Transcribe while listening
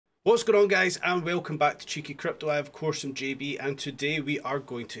What's going on, guys, and welcome back to Cheeky Crypto. I of course am JB, and today we are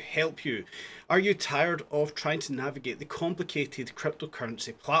going to help you. Are you tired of trying to navigate the complicated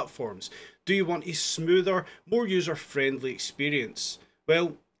cryptocurrency platforms? Do you want a smoother, more user-friendly experience?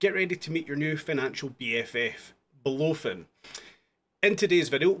 Well, get ready to meet your new financial BFF, BloFin. In today's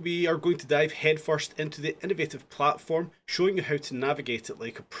video, we are going to dive headfirst into the innovative platform, showing you how to navigate it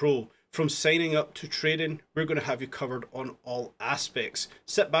like a pro. From signing up to trading, we're going to have you covered on all aspects.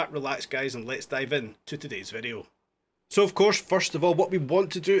 Sit back, relax, guys, and let's dive in to today's video. So of course, first of all, what we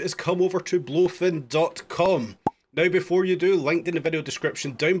want to do is come over to blofin.com. Now before you do, linked in the video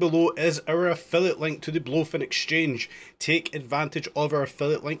description down below is our affiliate link to the BloFin exchange. Take advantage of our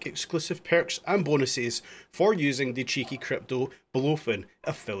affiliate link exclusive perks and bonuses for using the Cheeky Crypto BloFin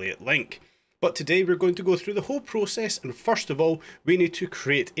affiliate link. But today we're going to go through the whole process, and first of all, we need to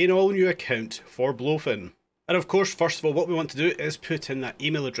create an all new account for BloFin. And of course, first of all, what we want to do is put in that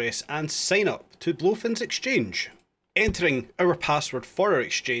email address and sign up to BloFin's exchange. Entering our password for our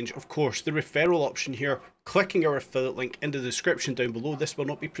exchange, of course, the referral option here, clicking our affiliate link in the description down below. This will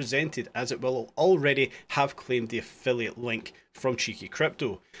not be presented as it will already have claimed the affiliate link from Cheeky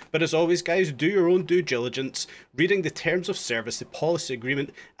Crypto. But as always, guys, do your own due diligence, reading the terms of service, the policy agreement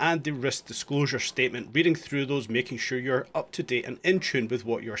and the risk disclosure statement, reading through those, making sure you're up to date and in tune with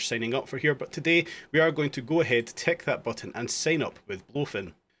what you're signing up for here. But today we are going to go ahead, tick that button and sign up with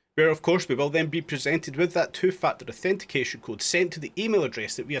BloFin, where of course we will then be presented with that two-factor authentication code sent to the email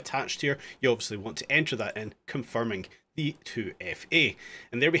address that we attached here. You obviously want to enter that in, confirming the 2FA.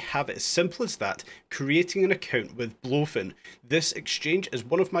 And there we have it, as simple as that, creating an account with BloFin. This exchange is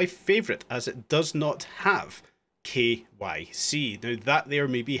one of my favourite as it does not have KYC. Now that there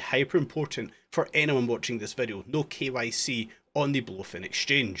may be hyper important for anyone watching this video. No KYC on the BloFin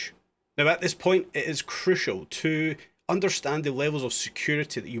exchange. Now at this point it is crucial to understand the levels of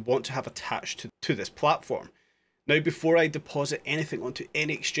security that you want to have attached to this platform. Now before I deposit anything onto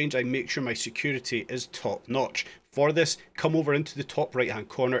any exchange, I make sure my security is top notch. For this, come over into the top right hand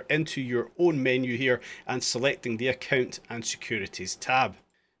corner into your own menu here and selecting the account and securities tab.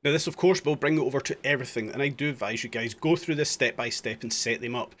 Now this of course will bring it over to everything, and I do advise you guys go through this step by step and set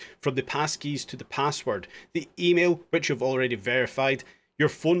them up. From the passkeys to the password, the email which you've already verified, your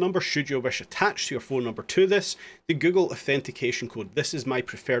phone number should you wish attached to your phone number to this, the Google authentication code. This is my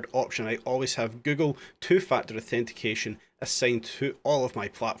preferred option. I always have Google two-factor authentication assigned to all of my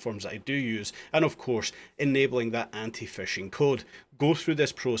platforms that I do use, and of course enabling that anti-phishing code. Go through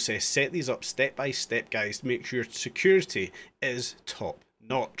this process, set these up step by step, guys, to make sure your security is top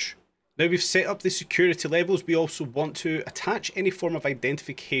notch. Now we've set up the security levels, we also want to attach any form of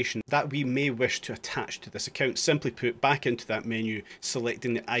identification that we may wish to attach to this account. Simply put, back into that menu,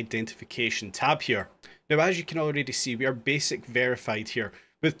 selecting the identification tab here. Now as you can already see, we are basic verified here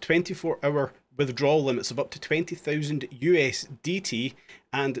with 24-hour withdrawal limits of up to 20,000 USDT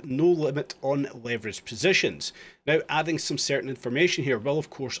and no limit on leveraged positions. Now adding some certain information here will of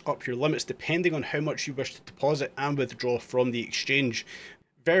course up your limits depending on how much you wish to deposit and withdraw from the exchange.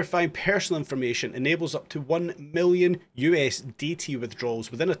 Verifying personal information enables up to 1 million USDT withdrawals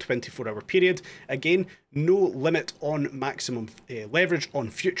within a 24-hour period. Again, no limit on maximum leverage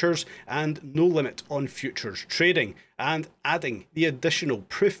on futures and no limit on futures trading. And adding the additional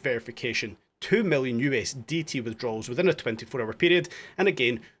proof verification, 2 million USDT withdrawals within a 24-hour period. And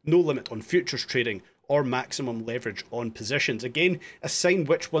again, no limit on futures trading or maximum leverage on positions. Again, assign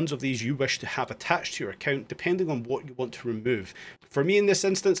which ones of these you wish to have attached to your account depending on what you want to remove. For me in this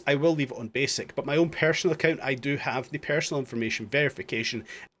instance, I will leave it on basic, but my own personal account, I do have the personal information verification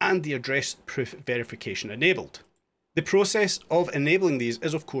and the address proof verification enabled. The process of enabling these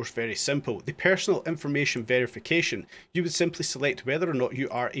is of course very simple. The personal information verification, you would simply select whether or not you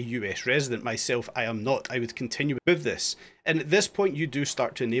are a US resident. Myself, I am not. I would continue with this. And at this point, you do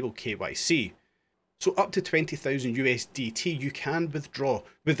start to enable KYC. So up to 20,000 USDT you can withdraw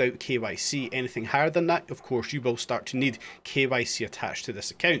without KYC. Anything higher than that, of course, you will start to need KYC attached to this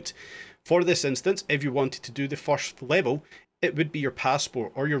account. For this instance, if you wanted to do the first level, it would be your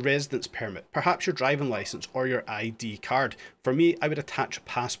passport or your residence permit, perhaps your driving license or your ID card. For me, I would attach a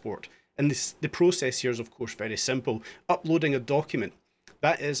passport. And the process here is of course very simple. Uploading a document.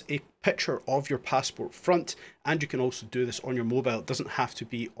 That is a picture of your passport front, and you can also do this on your mobile. It doesn't have to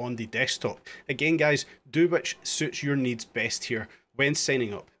be on the desktop. Again, guys, do which suits your needs best here when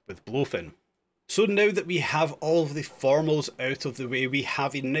signing up with BloFin. So now that we have all of the formals out of the way, we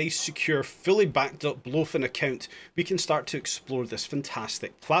have a nice, secure, fully backed up BloFin account, we can start to explore this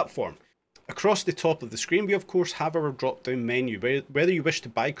fantastic platform. Across the top of the screen, we of course have our drop down menu. Whether you wish to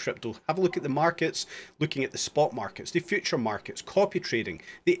buy crypto, have a look at the markets, looking at the spot markets, the future markets, copy trading,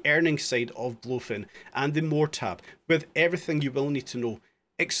 the earnings side of BloFin, and the more tab, with everything you will need to know.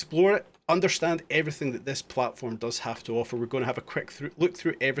 Explore it, understand everything that this platform does have to offer. We're going to have a quick look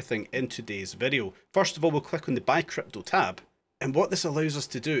through everything in today's video. First of all, we'll click on the Buy Crypto tab. And what this allows us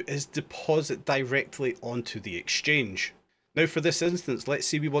to do is deposit directly onto the exchange. Now for this instance, let's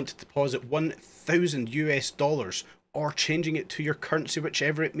say we want to deposit 1,000 US dollars, or changing it to your currency,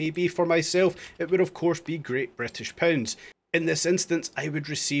 whichever it may be. For myself, it would of course be Great British Pounds. In this instance, I would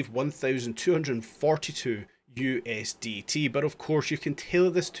receive 1,242 USDT, but of course you can tailor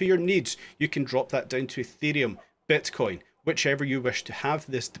this to your needs. You can drop that down to Ethereum, Bitcoin, whichever you wish to have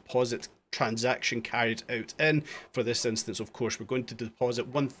this deposit transaction carried out in. For this instance, of course, we're going to deposit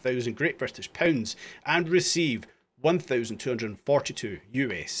 1,000 Great British Pounds and receive 1,242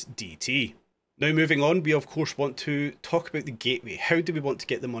 USDT. Now moving on, we of course want to talk about the gateway. How do we want to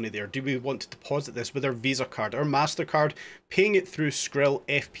get the money there? Do we want to deposit this with our Visa card or MasterCard, paying it through Skrill,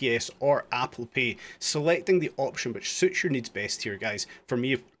 FPS or Apple Pay? Selecting the option which suits your needs best here, guys. For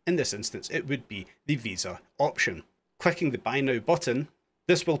me, in this instance, it would be the Visa option. Clicking the Buy Now button,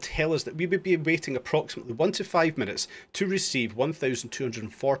 this will tell us that we would be waiting approximately 1 to 5 minutes to receive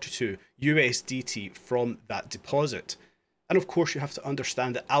 1,242 USDT from that deposit. And of course, you have to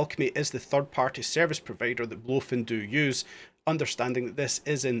understand that 𝐝𝐞𝐸 is the third-party service provider that BloFin do use, understanding that this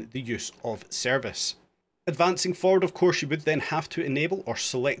is in the use of service. Advancing forward, of course, you would then have to enable or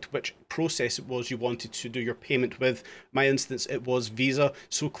select which process it was you wanted to do your payment with. My instance, it was Visa,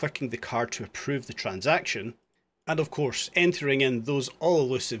 so clicking the card to approve the transaction. And of course, entering in those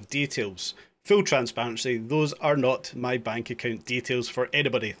all-elusive details. Full transparency, those are not my bank account details for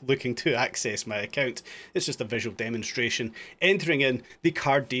anybody looking to access my account. It's just a visual demonstration. Entering in the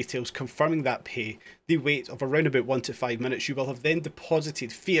card details, confirming that pay, the wait of around about 1 to 5 minutes, you will have then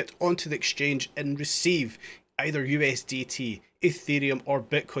deposited fiat onto the exchange and receive either USDT, Ethereum or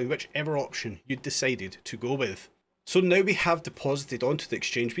Bitcoin, whichever option you decided to go with. So now we have deposited onto the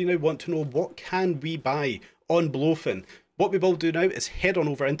exchange, we now want to know what can we buy on BloFin. What we will do now is head on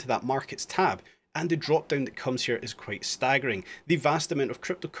over into that markets tab, and the drop down that comes here is quite staggering. The vast amount of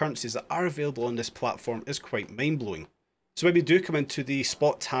cryptocurrencies that are available on this platform is quite mind blowing. So when we do come into the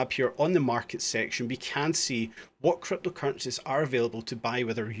spot tab here on the market section, we can see what cryptocurrencies are available to buy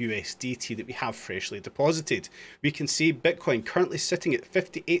with our USDT that we have freshly deposited. We can see Bitcoin currently sitting at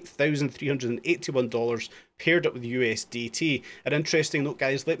 $58,381 paired up with USDT. An interesting note,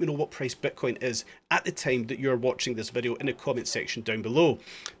 guys, let me know what price Bitcoin is at the time that you're watching this video in the comment section down below.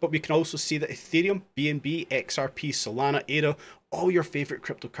 But we can also see that Ethereum, BNB, XRP, Solana, ADA, all your favorite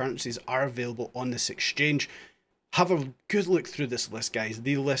cryptocurrencies are available on this exchange. Have a good look through this list, guys.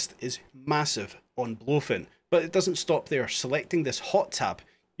 The list is massive on BloFin, but it doesn't stop there. Selecting this hot tab,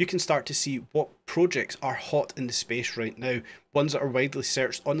 you can start to see what projects are hot in the space right now, ones that are widely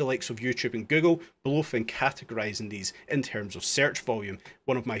searched on the likes of YouTube and Google. BloFin categorizing these in terms of search volume.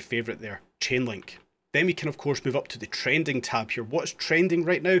 One of my favorite there, Chainlink. Then we can of course move up to the trending tab here. What's trending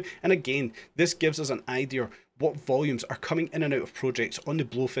right now? And again, this gives us an idea what volumes are coming in and out of projects on the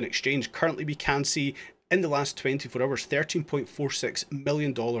BloFin exchange. Currently we can see in the last 24 hours, $13.46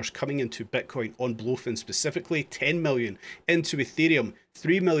 million coming into Bitcoin on BloFin specifically, 10 million into Ethereum,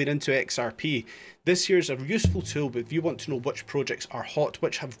 3 million into XRP. This here is a useful tool, but if you want to know which projects are hot,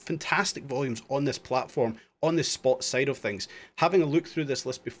 which have fantastic volumes on this platform, on the spot side of things, having a look through this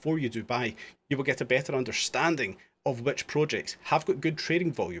list before you do buy, you will get a better understanding of which projects have got good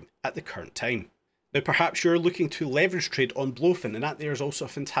trading volume at the current time. Now perhaps you're looking to leverage trade on BloFin, and that there is also a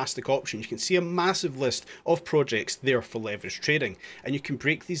fantastic option. You can see a massive list of projects there for leverage trading, and you can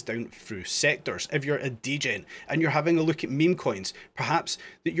break these down through sectors. If you're a degen and you're having a look at meme coins, perhaps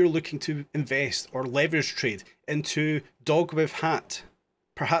that you're looking to invest or leverage trade into 𝗕𝗟𝗢𝗙𝗏,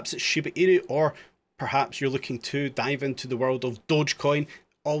 perhaps it's Shiba Inu, or perhaps you're looking to dive into the world of Dogecoin,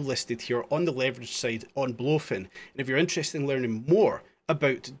 all listed here on the leverage side on BloFin. And if you're interested in learning more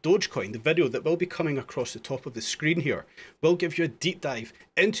about Dogecoin, the video that will be coming across the top of the screen here will give you a deep dive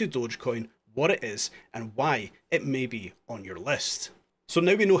into Dogecoin, what it is and why it may be on your list. So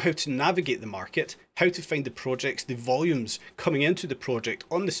now we know how to navigate the market, how to find the projects, the volumes coming into the project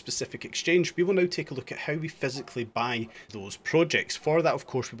on the specific exchange. We will now take a look at how we physically buy those projects. For that, of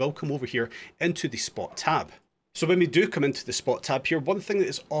course, we will come over here into the spot tab. So when we do come into the spot tab here, one thing that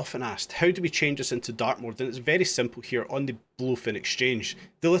is often asked, how do we change this into dark mode? And it's very simple here on the BloFin exchange.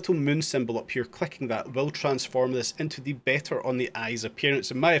 The little moon symbol up here, clicking that will transform this into the better on the eyes appearance,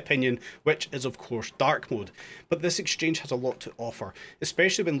 in my opinion, which is of course dark mode. But this exchange has a lot to offer,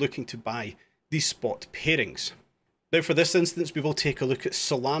 especially when looking to buy these spot pairings. Now for this instance, we will take a look at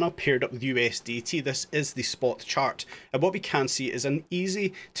Solana paired up with USDT. This is the spot chart, and what we can see is an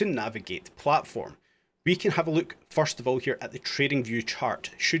easy to navigate platform. We can have a look first of all here at the trading view chart.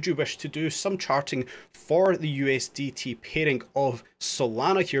 Should you wish to do some charting for the USDT pairing of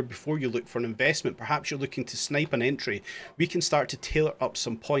Solana here before you look for an investment, perhaps you're looking to snipe an entry, we can start to tailor up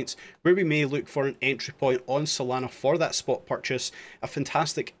some points where we may look for an entry point on Solana for that spot purchase. A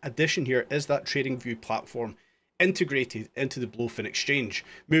fantastic addition here is that trading view platform integrated into the BloFin exchange.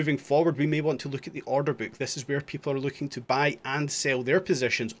 Moving forward, we may want to look at the order book. This is where people are looking to buy and sell their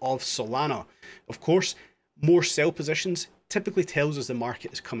positions of Solana. Of course, more sell positions typically tells us the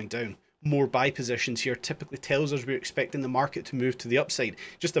market is coming down. More buy positions here typically tells us we're expecting the market to move to the upside.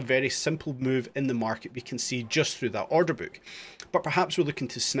 Just a very simple move in the market we can see just through that order book. But perhaps we're looking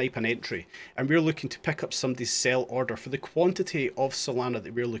to snipe an entry and we're looking to pick up somebody's sell order for the quantity of Solana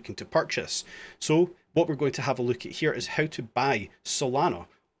that we're looking to purchase. So what we're going to have a look at here is how to buy Solana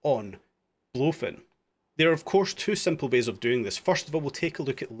on BloFin. There are of course two simple ways of doing this. First of all, we'll take a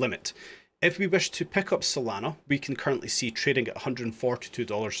look at limit. If we wish to pick up Solana, we can currently see trading at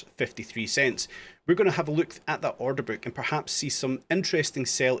 $142.53. We're going to have a look at that order book and perhaps see some interesting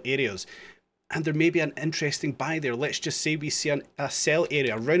sell areas. And there may be an interesting buy there. Let's just say we see a sell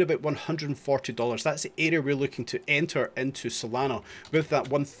area around about $140. That's the area we're looking to enter into Solana with that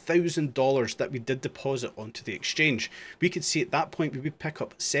 $1,000 that we did deposit onto the exchange. We could see at that point we would pick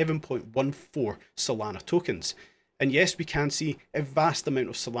up 7.14 Solana tokens. And yes, we can see a vast amount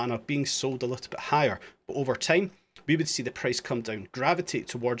of Solana being sold a little bit higher, but over time, we would see the price come down, gravitate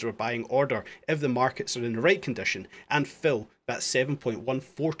towards our buying order if the markets are in the right condition and fill that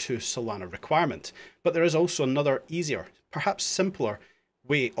 7.142 Solana requirement. But there is also another easier, perhaps simpler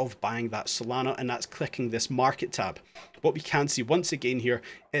way of buying that Solana, and that's clicking this market tab. What we can see once again here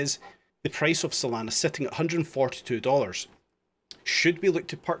is the price of Solana sitting at $142. Should we look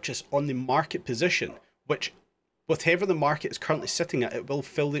to purchase on the market position, which whatever the market is currently sitting at, it will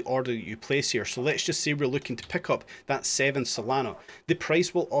fill the order that you place here. So let's just say we're looking to pick up that 7 Solana. The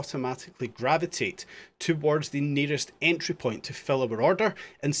price will automatically gravitate towards the nearest entry point to fill our order.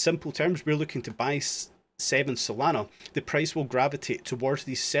 In simple terms, we're looking to buy 7 Solana. The price will gravitate towards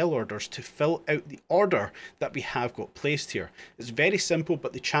these sell orders to fill out the order that we have got placed here. It's very simple,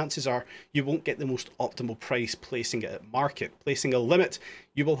 but the chances are you won't get the most optimal price placing it at market. Placing a limit,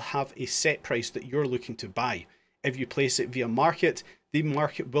 you will have a set price that you're looking to buy. If you place it via market, the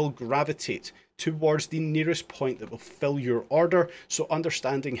market will gravitate towards the nearest point that will fill your order. So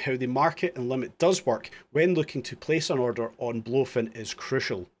understanding how the market and limit does work when looking to place an order on BloFin is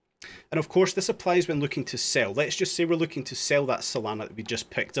crucial. And of course, this applies when looking to sell. Let's just say we're looking to sell that Solana that we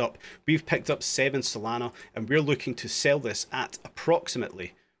just picked up. We've picked up 7 Solana and we're looking to sell this at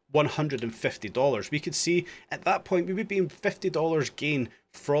approximately $150. We could see at that point we would be in $50 gain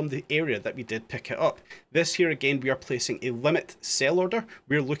from the area that we did pick it up. This here again, we are placing a limit sell order.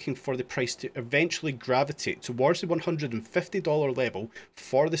 We're looking for the price to eventually gravitate towards the $150 level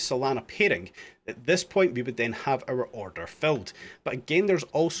for the Solana pairing. At this point, we would then have our order filled. But again, there's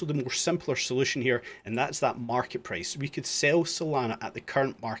also the more simpler solution here, and that's that market price. We could sell Solana at the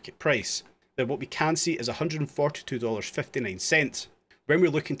current market price. Now what we can see is $142.59. When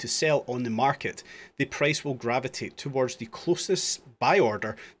we're looking to sell on the market, the price will gravitate towards the closest buy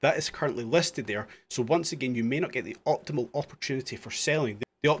order that is currently listed there. So once again, you may not get the optimal opportunity for selling.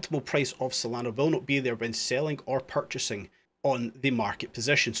 The optimal price of Solana will not be there when selling or purchasing on the market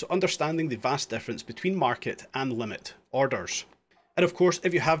position. So understanding the vast difference between market and limit orders. And of course,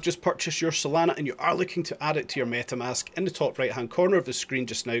 if you have just purchased your Solana and you are looking to add it to your MetaMask, in the top right hand corner of the screen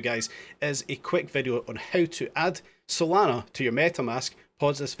just now, guys, is a quick video on how to add Solana to your MetaMask.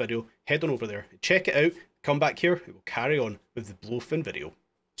 Pause this video, head on over there, check it out, come back here, we will carry on with the BloFin video.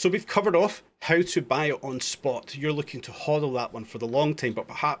 So we've covered off how to buy it on spot. You're looking to hodl that one for the long time, but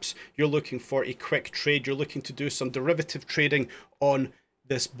perhaps you're looking for a quick trade. You're looking to do some derivative trading on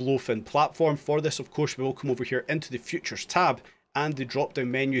this BloFin platform. For this, of course, we will come over here into the futures tab and the drop down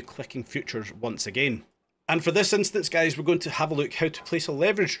menu, clicking futures once again. And for this instance, guys, we're going to have a look how to place a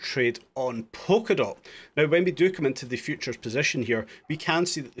leverage trade on Polkadot. Now, when we do come into the futures position here, we can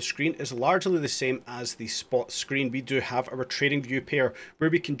see that the screen is largely the same as the spot screen. We do have our trading view pair where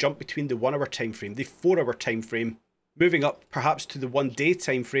we can jump between the 1 hour time frame, the 4 hour time frame, Moving up perhaps to the 1 day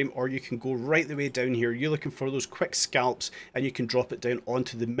time frame, or you can go right the way down here. You're looking for those quick scalps and you can drop it down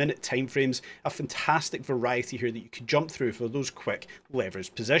onto the minute time frames. A fantastic variety here that you can jump through for those quick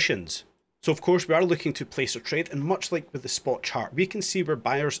leverage positions. So of course we are looking to place a trade, and much like with the spot chart, we can see where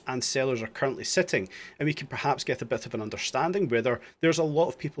buyers and sellers are currently sitting, and we can perhaps get a bit of an understanding whether there's a lot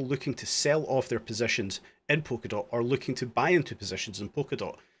of people looking to sell off their positions in Polkadot or looking to buy into positions in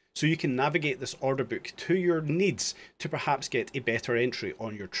Polkadot. So you can navigate this order book to your needs to perhaps get a better entry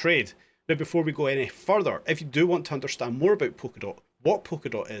on your trade. Now, before we go any further, if you do want to understand more about Polkadot, what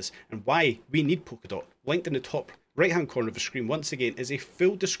Polkadot is and why we need Polkadot, linked in the top right hand corner of the screen once again is a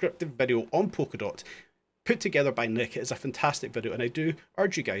full descriptive video on Polkadot put together by Nick. It is a fantastic video, and I do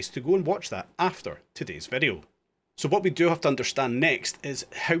urge you guys to go and watch that after today's video. So what we do have to understand next is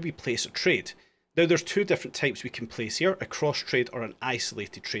how we place a trade. Now there's two different types we can place here, a cross trade or an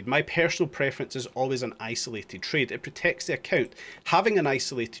isolated trade. My personal preference is always an isolated trade. It protects the account. Having an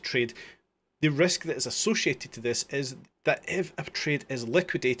isolated trade, the risk that is associated to this is that if a trade is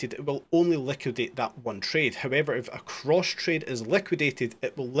liquidated, it will only liquidate that one trade. However, if a cross trade is liquidated,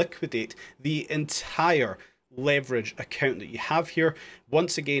 it will liquidate the entire leverage account that you have here.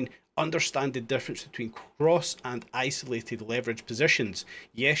 Once again, understand the difference between cross and isolated leverage positions.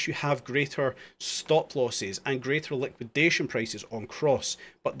 Yes, you have greater stop losses and greater liquidation prices on cross,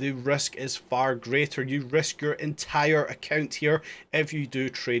 but the risk is far greater. You risk your entire account here if you do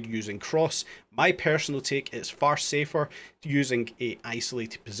trade using cross. My personal take is far safer using a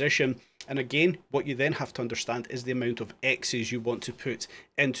isolated position. And again, what you then have to understand is the amount of X's you want to put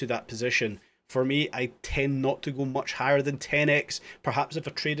into that position. For me, I tend not to go much higher than 10x. Perhaps if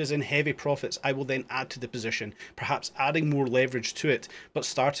a trade is in heavy profits, I will then add to the position, perhaps adding more leverage to it. But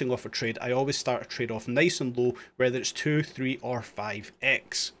starting off a trade, I always start a trade off nice and low, whether it's 2, 3 or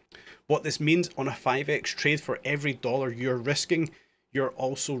 5x. What this means on a 5x trade, for every dollar you're risking, you're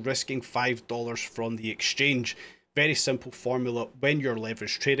also risking $5 from the exchange. Very simple formula when you're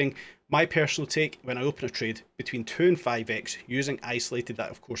leverage trading. My personal take, when I open a trade between 2 and 5x using isolated, that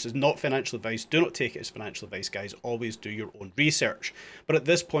of course is not financial advice. Do not take it as financial advice, guys. Always do your own research. But at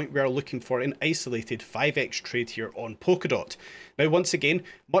this point, we are looking for an isolated 5x trade here on Polkadot. Now, once again,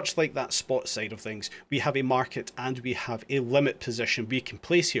 much like that spot side of things, we have a market and we have a limit position we can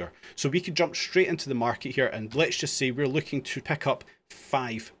place here. So we could jump straight into the market here, and let's just say we're looking to pick up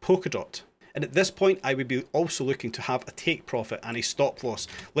 5 Polkadot. And at this point, I would be also looking to have a take profit and a stop loss.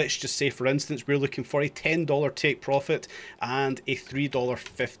 Let's just say, for instance, we're looking for a $10 take profit and a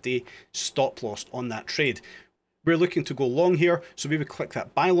 $3.50 stop loss on that trade. We're looking to go long here, so we would click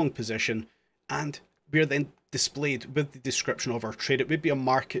that buy long position, and we're then displayed with the description of our trade. It would be a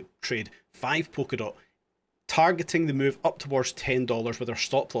market trade, 5 Polkadot, targeting the move up towards $10 with our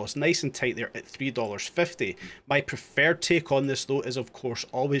stop loss nice and tight there at $3.50. My preferred take on this though is of course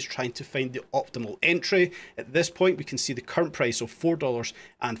always trying to find the optimal entry. At this point we can see the current price of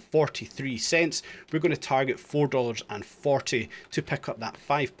 $4.43. We're going to target $4.40 to pick up that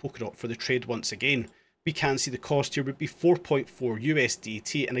 5 Polkadot for the trade once again. We can see the cost here would be 4.4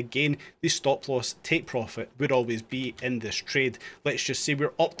 USDT, and again the stop loss take profit would always be in this trade. Let's just say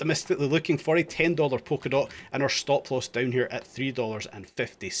we're optimistically looking for a $10 Polkadot and our stop loss down here at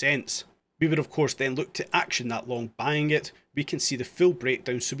 $3.50. We would of course then look to action that long, buying it. We can see the full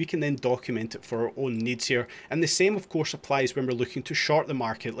breakdown, so we can then document it for our own needs here. And the same of course applies when we're looking to short the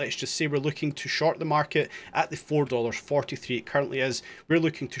market. Let's just say we're looking to short the market at the $4.43 it currently is. We're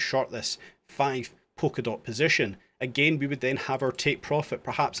looking to short this 5 Polkadot position. Again, we would then have our take profit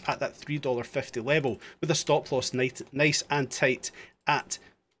perhaps at that $3.50 level with a stop loss nice and tight at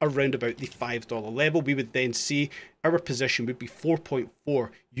around about the $5 level. We would then see our position would be 4.4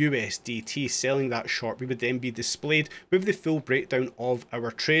 USDT. Selling that short, we would then be displayed with the full breakdown of our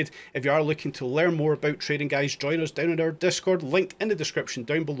trade. If you are looking to learn more about trading, guys, join us down in our Discord, linked in the description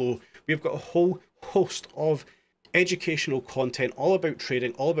down below. We've got a whole host of educational content all about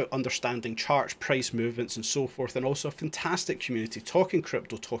trading, all about understanding charts, price movements and so forth, and also a fantastic community talking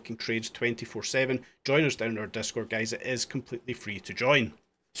crypto, talking trades 24/7. Join us down in our Discord, guys. It is completely free to join.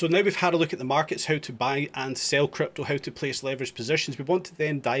 So now we've had a look at the markets, how to buy and sell crypto, how to place leverage positions. We want to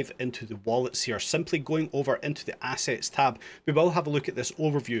then dive into the wallets here. Simply going over into the assets tab, we will have a look at this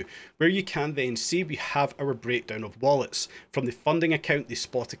overview where you can then see we have our breakdown of wallets from the funding account, the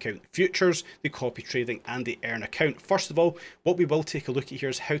spot account, futures, the copy trading and the earn account. First of all, what we will take a look at here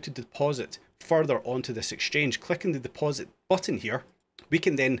is how to deposit further onto this exchange. Clicking the deposit button here, we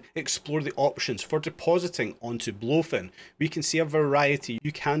can then explore the options for depositing onto BloFin. We can see a variety.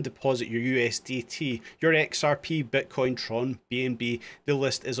 You can deposit your USDT, your XRP, Bitcoin, Tron, BNB. The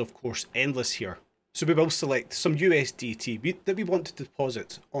list is of course endless here. So we will select some USDT that we want to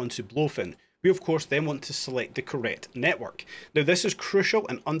deposit onto BloFin. We of course then want to select the correct network. Now this is crucial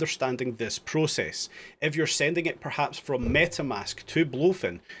in understanding this process. If you're sending it perhaps from MetaMask to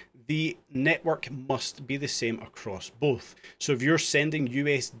BloFin, the network must be the same across both. So if you're sending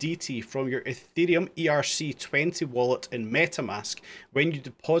USDT from your Ethereum 𝗕𝗟𝗢𝗙 wallet in MetaMask, when you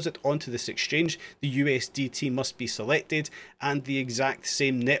deposit onto this exchange, the USDT must be selected and the exact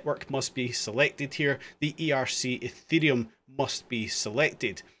same network must be selected here. The 𝗕𝗟𝗢𝗙 Ethereum must be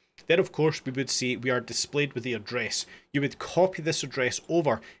selected. Then of course we would see we are displayed with the address. You would copy this address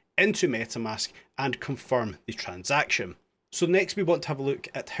over into MetaMask and confirm the transaction. So next we want to have a look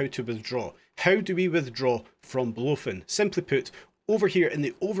at how to withdraw. How do we withdraw from BloFin? Simply put, over here in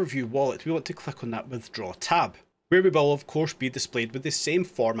the overview wallet, we want to click on that withdraw tab, where we will of course be displayed with the same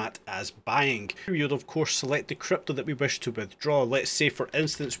format as buying. We would of course select the crypto that we wish to withdraw. Let's say for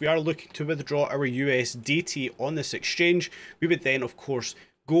instance we are looking to withdraw our USDT on this exchange. We would then of course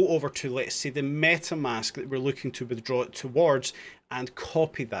go over to, let's say, the MetaMask that we're looking to withdraw it towards and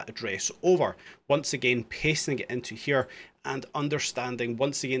copy that address over. Once again, pasting it into here and understanding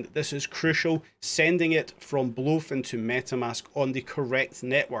once again that this is crucial, sending it from BloFin to MetaMask on the correct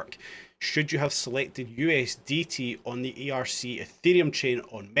network. Should you have selected USDT on the 𝗕𝗟𝗢𝗙 Ethereum chain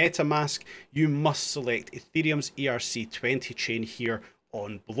on MetaMask, you must select Ethereum's 𝗕𝗟𝗢𝗙 chain here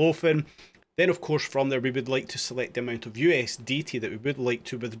on BloFin. Then of course from there we would like to select the amount of USDT that we would like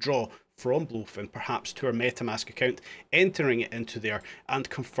to withdraw from BloFin, perhaps to our MetaMask account, entering it into there and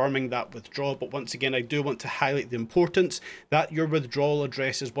confirming that withdrawal. But once again, I do want to highlight the importance that your withdrawal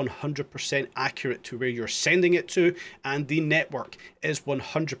address is 100% accurate to where you're sending it to, and the network is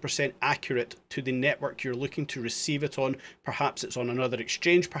 100% accurate to the network you're looking to receive it on. Perhaps it's on another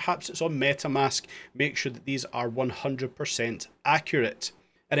exchange, perhaps it's on MetaMask. Make sure that these are 100% accurate.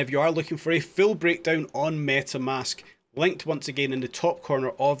 And if you are looking for a full breakdown on MetaMask, linked once again in the top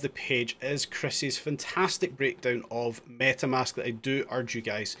corner of the page is Chris's fantastic breakdown of MetaMask that I do urge you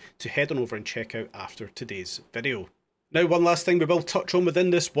guys to head on over and check out after today's video. Now, one last thing we will touch on within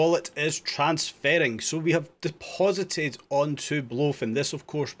this wallet is transferring. So we have deposited onto BloFin. This, of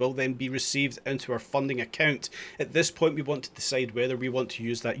course, will then be received into our funding account. At this point, we want to decide whether we want to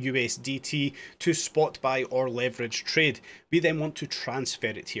use that USDT to spot buy or leverage trade. We then want to transfer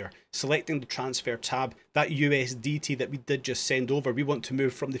it here. Selecting the transfer tab, that USDT that we did just send over, we want to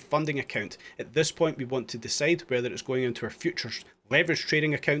move from the funding account. At this point, we want to decide whether it's going into our futures leverage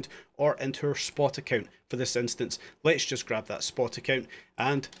trading account or into our spot account. For this instance, let's just grab that spot account,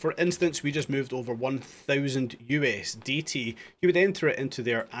 and for instance we just moved over 1000 USDT. You would enter it into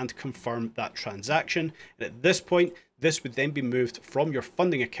there and confirm that transaction, and at this point this would then be moved from your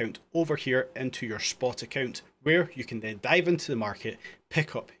funding account over here into your spot account, where you can then dive into the market,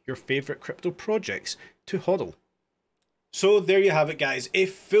 pick up your favorite crypto projects to hodl. So there you have it, guys, a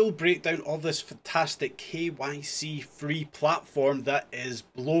full breakdown of this fantastic KYC free platform that is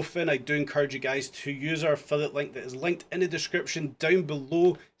BloFin. I do encourage you guys to use our affiliate link that is linked in the description down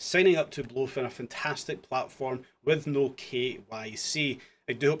below, signing up to BloFin, a fantastic platform with no KYC.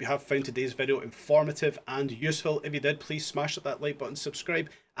 I do hope you have found today's video informative and useful. If you did, please smash that like button, subscribe,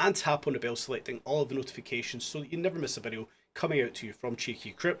 and tap on the bell selecting all of the notifications so that you never miss a video coming out to you from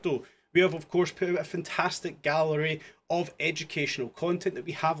Cheeky Crypto. We have, of course, put out a fantastic gallery of educational content that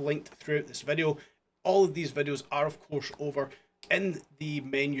we have linked throughout this video. All of these videos are, of course, over in the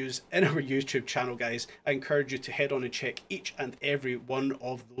menus in our YouTube channel, guys. I encourage you to head on and check each and every one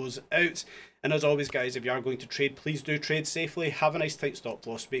of those out. And as always, guys, if you are going to trade, please do trade safely. Have a nice tight stop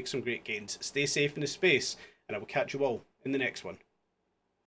loss, make some great gains, stay safe in the space, and I will catch you all in the next one.